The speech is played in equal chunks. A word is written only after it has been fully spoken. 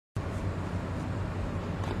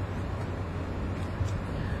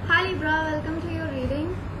Libra, welcome to your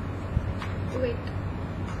reading. Wait.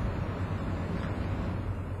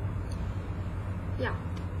 Yeah.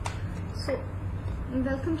 So,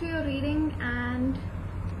 welcome to your reading, and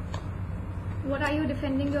what are you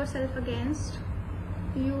defending yourself against?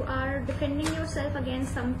 You are defending yourself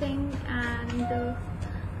against something, and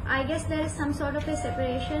I guess there is some sort of a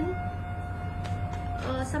separation.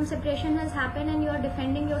 Some separation has happened and you are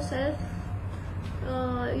defending yourself.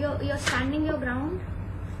 You're standing your ground.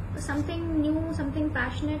 Something new, something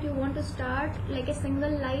passionate you want to start, like a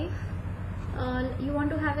single life. You want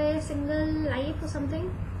to have a single life or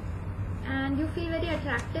something, and you feel very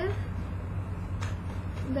attractive,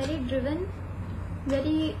 very driven,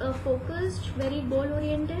 very focused, very goal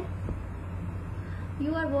oriented.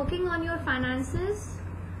 You are working on your finances,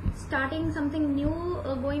 starting something new,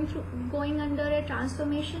 going under a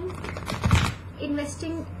transformation,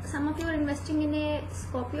 investing. Some of you are investing in a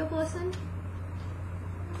Scorpio person,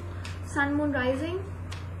 Sun, Moon, Rising,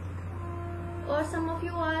 or some of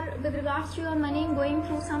you are, with regards to your money, going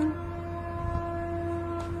through some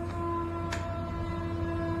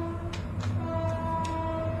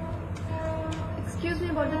excuse me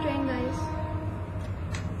about the train, guys.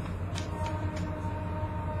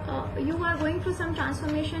 You are going through some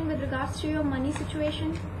transformation with regards to your money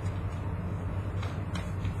situation.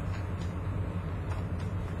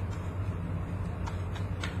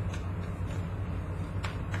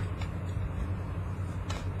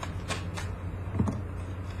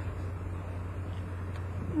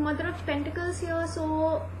 Mother of Pentacles here,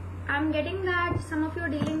 so I'm getting that some of you are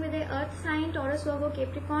dealing with a earth sign, Taurus, Virgo,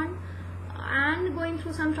 Capricorn, and going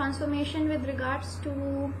through some transformation with regards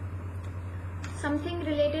to something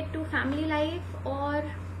related to family life or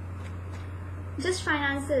just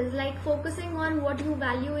finances, like focusing on what you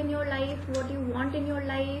value in your life, what you want in your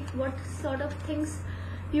life, what sort of things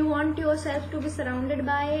you want yourself to be surrounded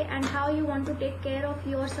by, and how you want to take care of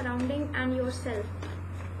your surrounding and yourself.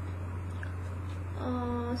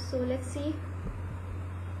 So let's see.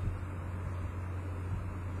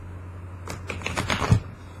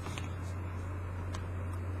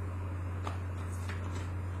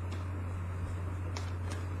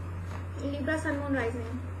 Libra, Sun, Moon,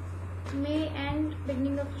 Rising. May and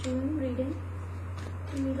beginning of June reading.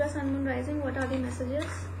 Libra, Sun, Moon, Rising, what are the messages?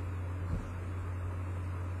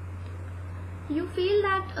 You feel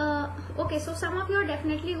that, okay, so some of you are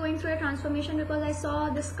definitely going through a transformation, because I saw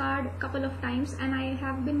this card a couple of times and I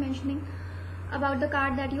have been mentioning about the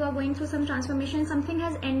card that you are going through some transformation. Something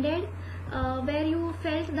has ended where you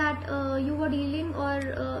felt that you were dealing,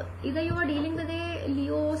 or either you were dealing with a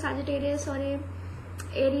Leo, Sagittarius, or a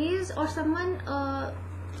Aries, or someone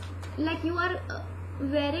like you are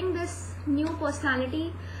wearing this new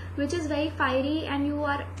personality which is very fiery, and you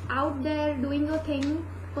are out there doing your thing,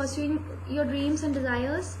 pursuing your dreams and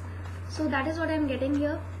desires. So that is what I'm getting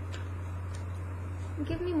here.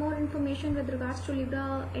 Give me more information with regards to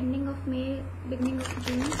Libra, ending of May, beginning of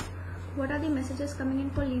June. What are the messages coming in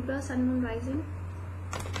for Libra, Sun, Moon, Rising?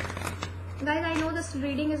 Guys, I know this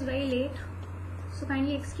reading is very late, so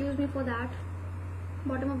kindly excuse me for that.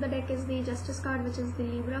 Bottom of the deck is the Justice card, which is the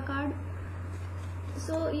Libra card.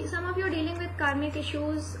 So some of you are dealing with karmic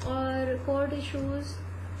issues or court issues.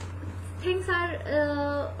 Things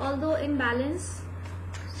are although in balance,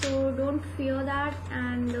 so don't fear that,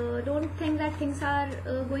 and don't think that things are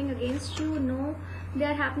going against you. No, they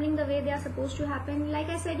are happening the way they are supposed to happen. Like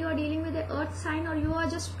I said, you are dealing with the earth sign, or you are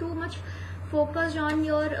just too much focused on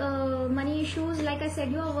your money issues. Like I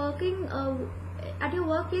said, you are working at your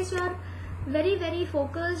workplace, you are very, very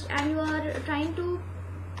focused, and you are trying to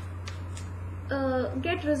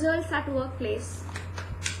get results at workplace.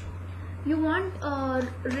 You want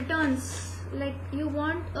returns, like you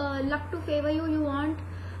want luck to favor you. You want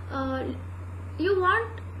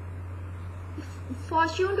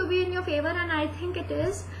fortune to be in your favor, and I think it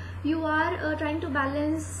is. You are trying to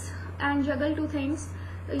balance and juggle two things.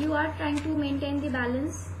 You are trying to maintain the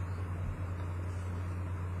balance.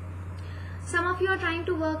 Some of you are trying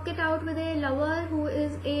to work it out with a lover who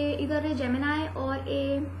is either a Gemini or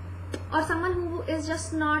someone who is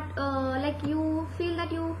just not like you feel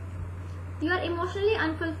that you are emotionally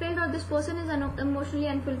unfulfilled, or this person is emotionally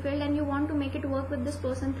unfulfilled, and you want to make it work with this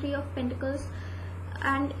person. Three of Pentacles,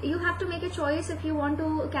 and you have to make a choice if you want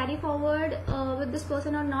to carry forward with this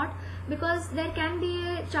person or not, because there can be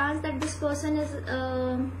a chance that this person is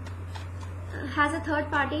has a third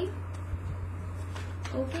party.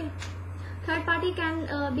 Okay, third party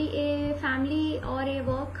can be a family or a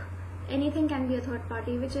work. Anything can be a third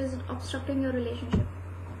party which is obstructing your relationship.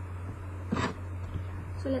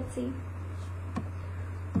 So let's see.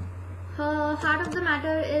 Heart of the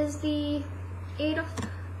matter is the Eight of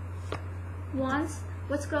Wands.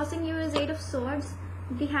 What's crossing you is 8 of Swords,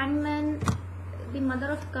 the Hangman, the Mother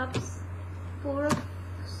of Cups, 4 of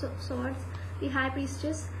Swords, the High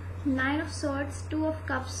Priestess, 9 of Swords, 2 of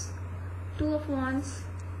Cups, 2 of Wands,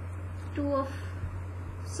 2 of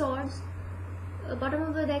Swords. Bottom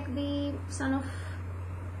of the deck, the Son of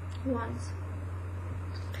Wands.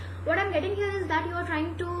 What I'm getting here is that you are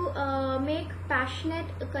trying to make passionate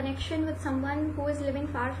connection with someone who is living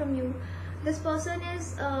far from you. This person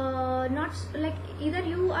is not like, either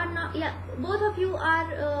you are not, yeah, both of you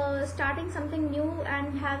are starting something new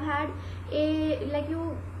and have had a, like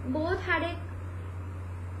you both had a,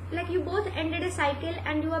 like you both ended a cycle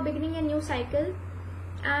and you are beginning a new cycle,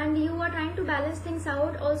 and you are trying to balance things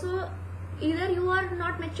out. Also, either you are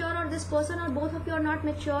not mature, or this person, or both of you are not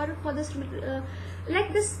mature for this,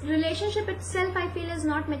 like this relationship itself I feel is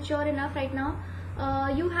not mature enough right now.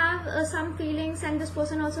 You have some feelings, and this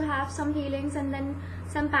person also have some feelings, and then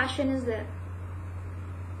some passion is there.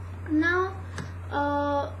 Now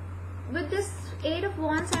with this 8 of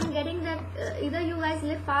Wands, I'm getting that either you guys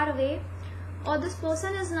live far away, or this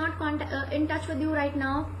person is not in touch with you right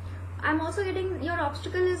now. I'm also getting your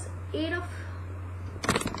obstacle is 8 of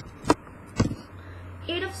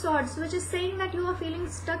Swords, which is saying that you are feeling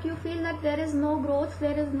stuck. You feel that there is no growth,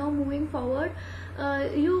 there is no moving forward.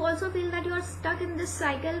 You also feel that you are stuck in this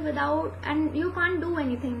cycle without, and you can't do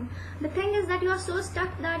anything. The thing is that you are so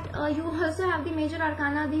stuck that you also have the major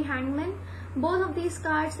arcana, the Hangman. Both of these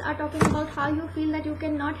cards are talking about how you feel that you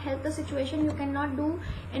cannot help the situation, you cannot do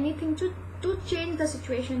anything to change the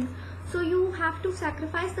situation. So you have to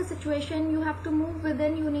sacrifice the situation, you have to move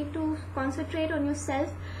within, you need to concentrate on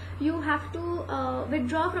yourself, you have to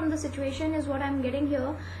withdraw from the situation is what I'm getting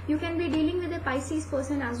here. You can be dealing with a Pisces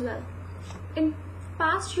person as well. In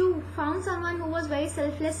past, you found someone who was very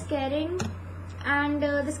selfless, caring, and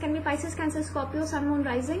this can be Pisces, Cancer, Scorpio, Sun, Moon,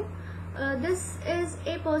 Rising. This is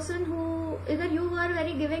a person who, either you were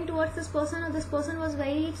very giving towards this person, or this person was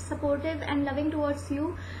very supportive and loving towards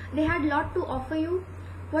you. They had a lot to offer you.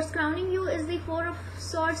 What's crowning you is the 4 of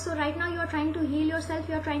Swords. So right now you are trying to heal yourself,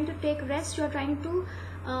 you are trying to take rest, you are trying to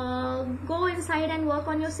go inside and work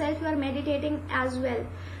on yourself, you are meditating as well.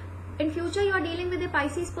 In future, you are dealing with a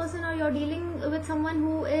Pisces person, or you are dealing with someone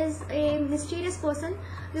who is a mysterious person.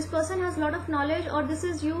 This person has a lot of knowledge, or this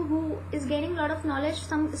is you who is gaining a lot of knowledge,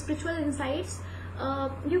 some spiritual insights.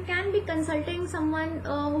 You can be consulting someone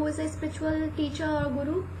who is a spiritual teacher or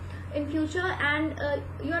guru in future, and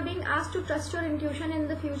you are being asked to trust your intuition in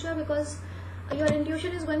the future, because your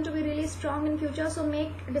intuition is going to be really strong in future. So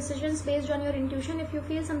make decisions based on your intuition. If you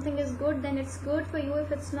feel something is good, then it's good for you.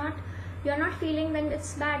 If it's not, you're not feeling, then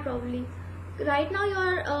it's bad probably. Right now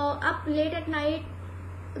you're up late at night,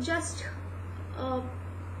 just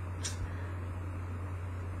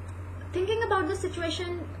thinking about the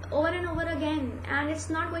situation over and over again, and it's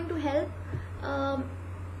not going to help,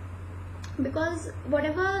 because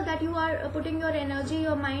whatever that you are putting your energy,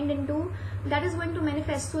 your mind into, that is going to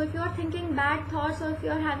manifest. So if you are thinking bad thoughts, or if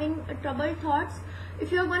you are having troubled thoughts,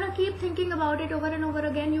 if you are going to keep thinking about it over and over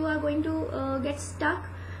again, you are going to get stuck,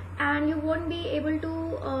 and you won't be able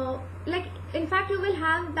to like, in fact you will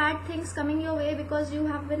have bad things coming your way, because you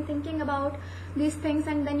have been thinking about these things,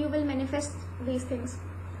 and then you will manifest these things.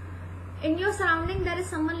 In your surrounding there is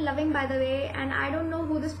someone loving, by the way, and I don't know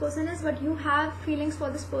who this person is, but you have feelings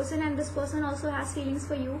for this person, and this person also has feelings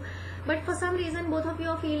for you. But for some reason both of you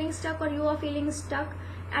are feeling stuck, or you are feeling stuck,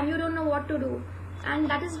 and you don't know what to do, and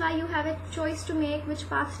that is why you have a choice to make, which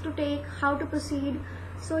path to take, how to proceed.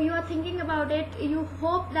 So you are thinking about it, you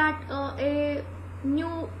hope that a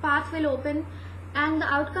new path will open, and the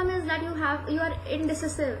outcome is that you are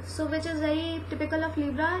indecisive. So which is very typical of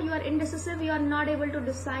Libra. You are indecisive, you are not able to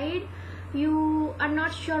decide, you are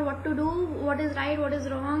not sure what to do, what is right, what is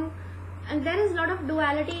wrong, and there is a lot of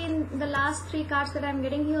duality in the last 3 cards that I'm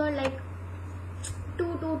getting here, like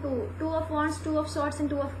 2 of Wands, 2 of Swords, and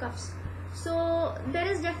 2 of Cups. So there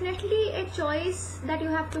is definitely a choice that you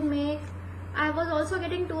have to make. I was also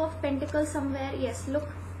getting 2 of Pentacles somewhere. Yes, look,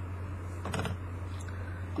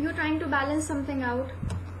 you're trying to balance something out,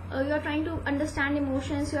 you're trying to understand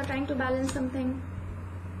emotions, you're trying to balance something.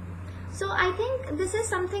 So I think this is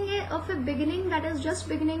something of a beginning, that is just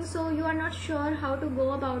beginning, so you are not sure how to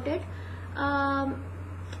go about it,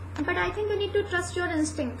 but I think you need to trust your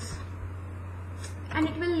instincts, and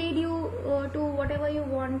it will lead you to whatever you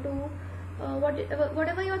want to,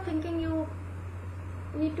 whatever you're thinking, you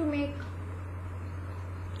need to make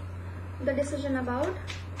the decision about.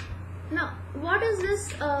 Now what is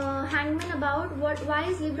this Hangman about? Why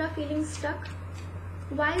is Libra feeling stuck?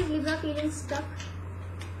 Why is Libra feeling stuck?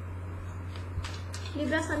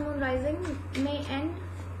 Libra, Sun, Moon, Rising, may end.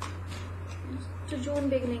 to June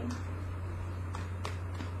beginning.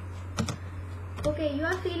 Okay, you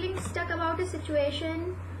are feeling stuck about a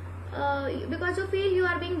situation because you feel you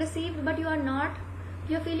are being deceived, but you are not.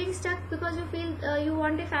 You're feeling stuck because you feel you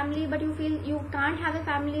want a family, but you feel you can't have a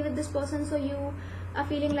family with this person, so you are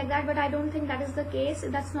feeling like that. But I don't think that is the case.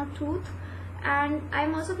 That's not truth. And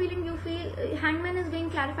I'm also feeling you feel Hangman is being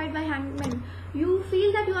clarified by Hangman. You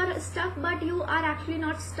feel that you are stuck, but you are actually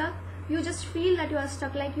not stuck. You just feel that you are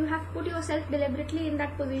stuck, like you have put yourself deliberately in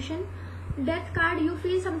that position. Death card, you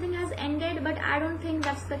feel something has ended, but I don't think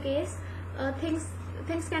that's the case.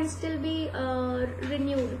 Things can still be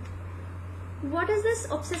renewed. What is this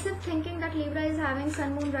obsessive thinking that Libra is having,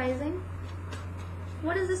 Sun, Moon, Rising?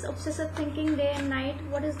 What is this obsessive thinking day and night?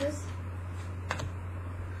 What is this?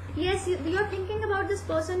 Yes, you're thinking about this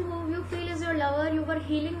person who you feel is your lover. You were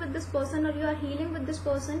healing with this person, or you are healing with this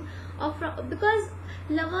person, because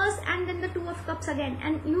lovers and then the Two of Cups again,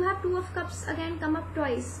 and you have Two of Cups again come up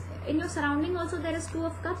twice. In your surrounding also there is Two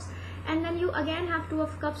of Cups, and then you again have Two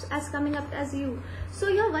of Cups as coming up as you. So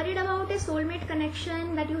you're worried about a soulmate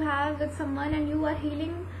connection that you have with someone, and you are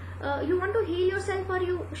healing. You want to heal yourself, or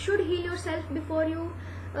you should heal yourself before you.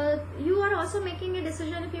 You are also making a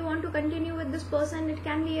decision if you want to continue with this person. It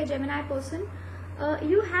can be a Gemini person.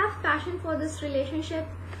 You have passion for this relationship.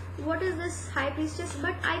 What is this High Priestess?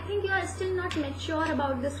 But I think you are still not mature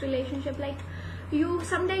about this relationship. Like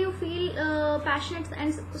some day you feel passionate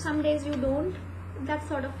and some days you don't. That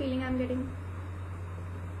sort of feeling I'm getting.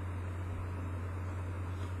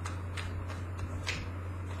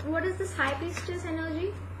 What is this High Priestess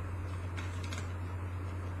energy?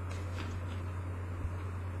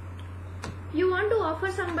 You want to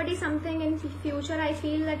offer somebody something in future. I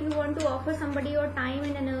feel that you want to offer somebody your time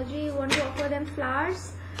and energy. You want to offer them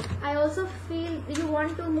flowers. I also feel you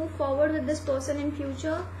want to move forward with this person in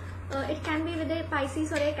future. It can be with a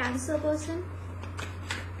Pisces or a Cancer person,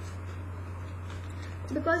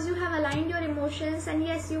 because you have aligned your emotions, and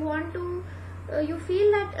yes, you want to you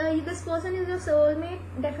feel that this person is your soulmate.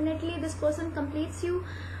 Definitely this person completes you.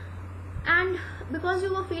 And because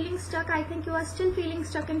you were feeling stuck, I think you are still feeling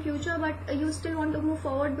stuck in future, but you still want to move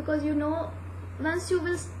forward, because you know once you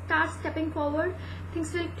will start stepping forward,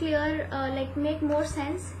 things will clear, like make more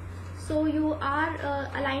sense. So you are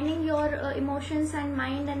aligning your emotions and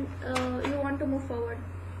mind, and you want to move forward.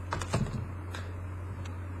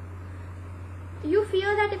 You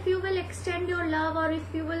fear that if you will extend your love, or if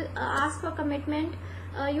you will ask for commitment,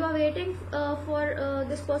 you are waiting for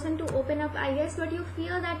this person to open up, I guess, but you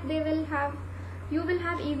fear that you will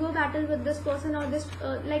have ego battle with this person, or this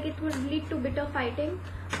like it would lead to bitter fighting.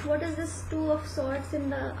 What is this Two of Swords in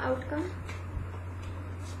the outcome?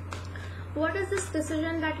 What is this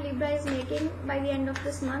decision that Libra is making by the end of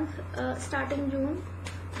this month, starting June?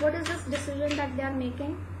 What is this decision that they are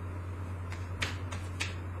making?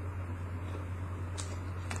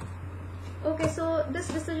 Okay, so this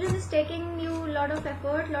decision is taking you a lot of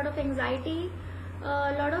effort, a lot of anxiety,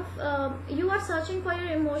 you are searching for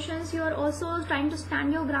your emotions. You are also trying to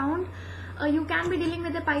stand your ground. You can be dealing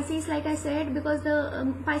with the Pisces, like I said, because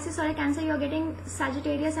the Pisces or a Cancer, you are getting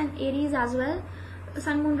Sagittarius and Aries as well,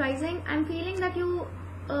 Sun, Moon, Rising. I'm feeling that you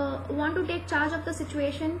want to take charge of the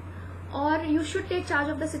situation, or you should take charge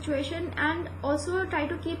of the situation, and also try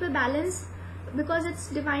to keep a balance, because it's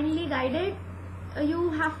divinely guided. You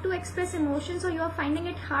have to express emotions, or you are finding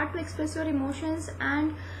it hard to express your emotions,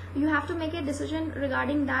 and you have to make a decision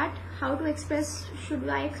regarding that, how to express. Should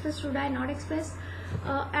I express, should I not express?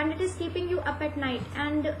 And it is keeping you up at night.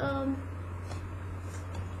 And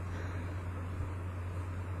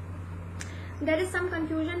there is some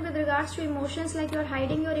confusion with regards to emotions, like you're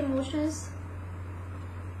hiding your emotions.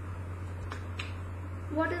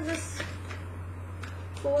 What is this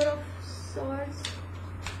Four of Swords?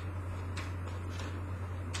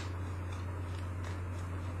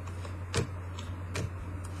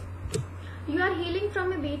 You are healing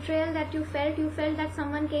from a betrayal that you felt. You felt that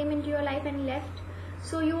someone came into your life and left.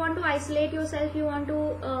 So you want to isolate yourself. You want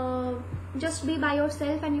to just be by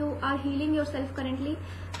yourself, and you are healing yourself currently.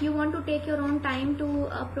 You want to take your own time to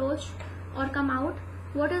approach or come out.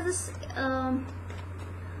 What is this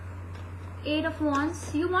Eight of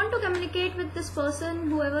Wands? You want to communicate with this person,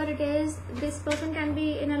 whoever it is. This person can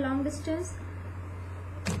be in a long distance.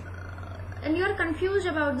 And you are confused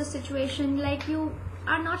about the situation. Like you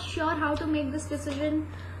are not sure how to make this decision,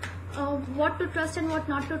 what to trust and what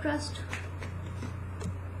not to trust.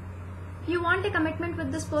 You want a commitment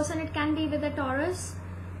with this person. It can be with a Taurus.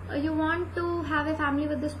 You want to have a family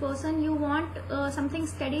with this person. You want something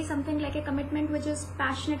steady, something like a commitment which is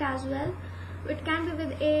passionate as well. It can be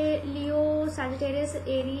with a Leo, Sagittarius,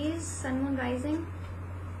 Aries, Sun, Moon, Rising.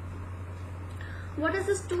 What is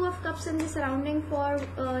this Two of Cups in the surrounding for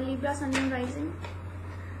Libra Sun Moon Rising?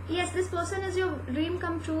 Yes, this person is your dream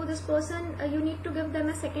come true. This person, you need to give them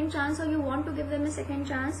a second chance, or you want to give them a second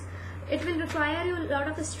chance. It will require you a lot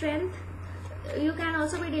of strength. You can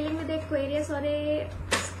also be dealing with Aquarius or a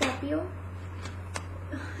Scorpio.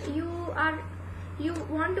 You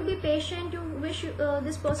want to be patient. You wish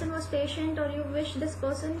this person was patient, or you wish this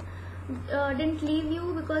person didn't leave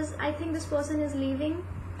you, because I think this person is leaving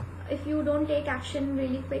if you don't take action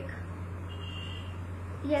really quick.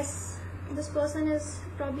 Yes, this person is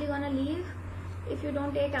probably gonna leave if you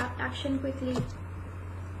don't take action quickly,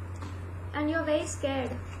 and you're very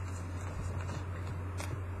scared.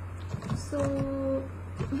 So,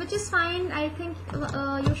 which is fine. I think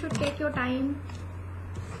you should take your time.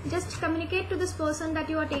 Just communicate to this person that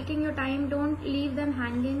you are taking your time. Don't leave them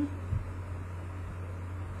hanging,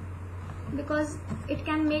 because it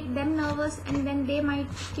can make them nervous, and then they might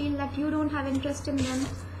feel that you don't have interest in them,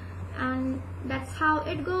 and that's how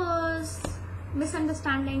it goes.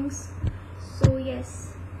 Misunderstandings. So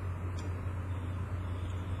yes,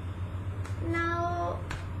 now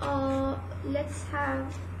let's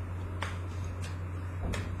have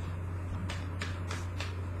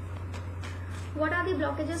what are the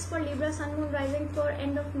blockages for Libra Sun Moon Rising for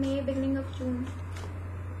end of May, beginning of June.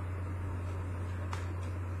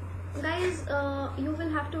 Guys, you will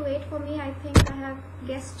have to wait for me. I think I have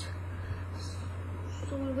guessed,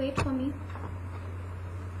 so wait for me.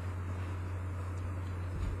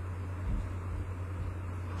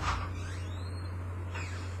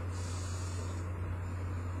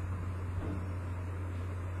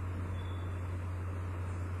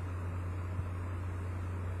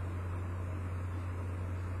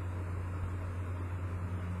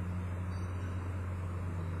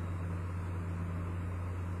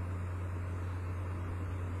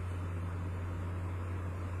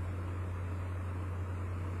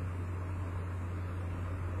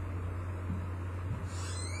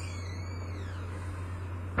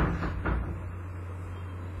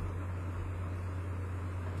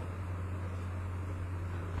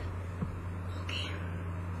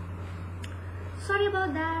 Sorry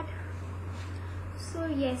about that. So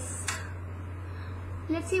yes,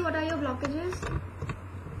 let's see what are your blockages.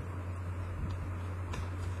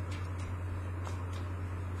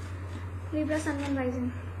 Libra Sun Moon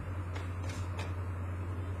Rising.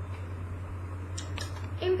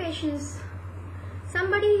 Impatience.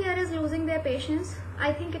 Somebody here is losing their patience.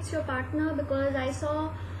 I think it's your partner, because I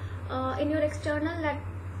saw in your external that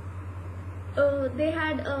they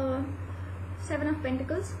had Seven of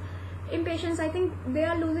Pentacles. Impatience. I think they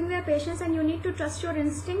are losing their patience, and you need to trust your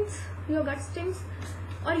instincts, your gut instincts,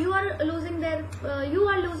 or you are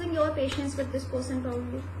losing your patience with this person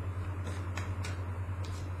probably.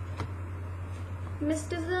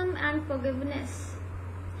 Mysticism and forgiveness.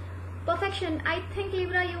 Perfection. I think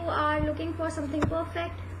Libra, you are looking for something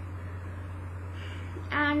perfect,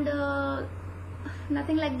 and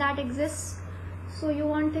nothing like that exists. So you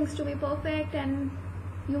want things to be perfect, and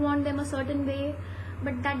you want them a certain way,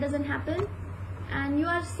 but that doesn't happen, and you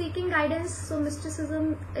are seeking guidance. So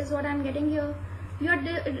mysticism is what I'm getting here. You are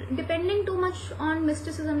depending too much on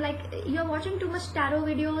mysticism, like you're watching too much tarot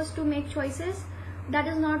videos to make choices. That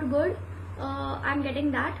is not good. I'm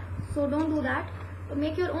getting that. So don't do that.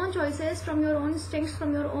 Make your own choices from your own instincts,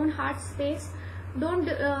 from your own heart space. Don't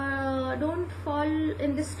fall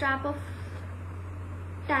in this trap of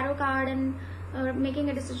tarot card and making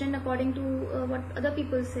a decision according to what other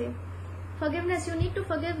people say. Forgiveness. You need to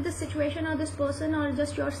forgive this situation or this person or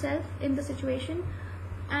just yourself in the situation,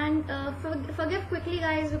 and forgive quickly,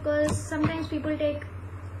 guys, because sometimes people take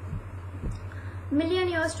million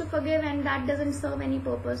years to forgive, and that doesn't serve any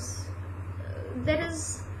purpose. There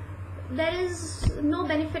is no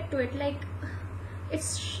benefit to it. Like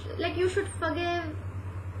it's like you should forgive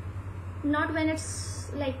not when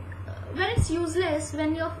it's like when it's useless.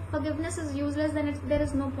 When your forgiveness is useless, then there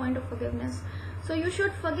is no point of forgiveness. So you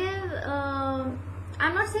should forgive.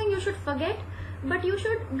 I'm not saying you should forget, but you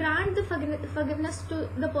should grant the forgiveness to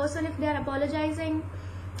the person if they are apologizing.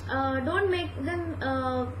 Don't make them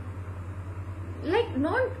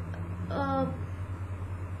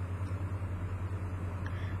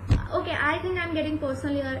okay, I think I'm getting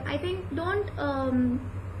personal here. I think don't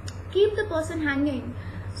keep the person hanging.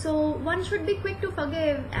 So one should be quick to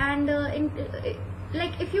forgive, and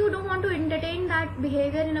like if you don't want to entertain that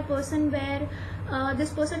behavior in a person where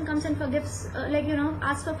this person comes and forgives,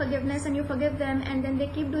 asks for forgiveness, and you forgive them, and then they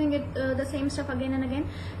keep doing it the same stuff again and again,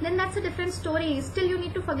 then that's a different story. Still you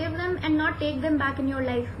need to forgive them and not take them back in your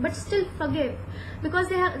life, but still forgive, because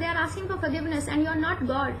they are asking for forgiveness, and you're not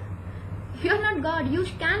God. You are not God. You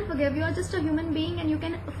can forgive. You are just a human being, and you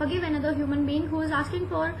can forgive another human being who is asking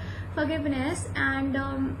for forgiveness. And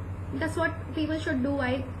that's what people should do,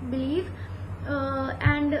 I believe.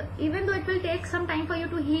 And even though it will take some time for you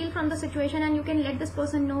to heal from the situation, and you can let this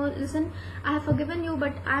person know, listen, I have forgiven you,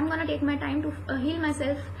 but I'm gonna take my time to heal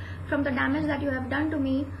myself from the damage that you have done to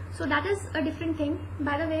me. So that is a different thing.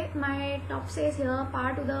 By the way, my top says here,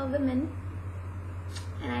 power to the women,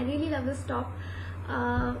 and I really love this top.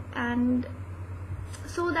 And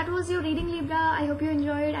so that was your reading, Libra. I hope you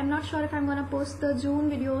enjoyed. I'm not sure if I'm gonna post the June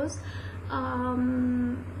videos,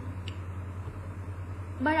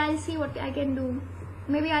 but I'll see what I can do.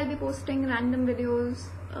 Maybe I'll be posting random videos.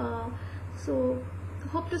 So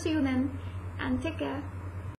hope to see you then, and take care.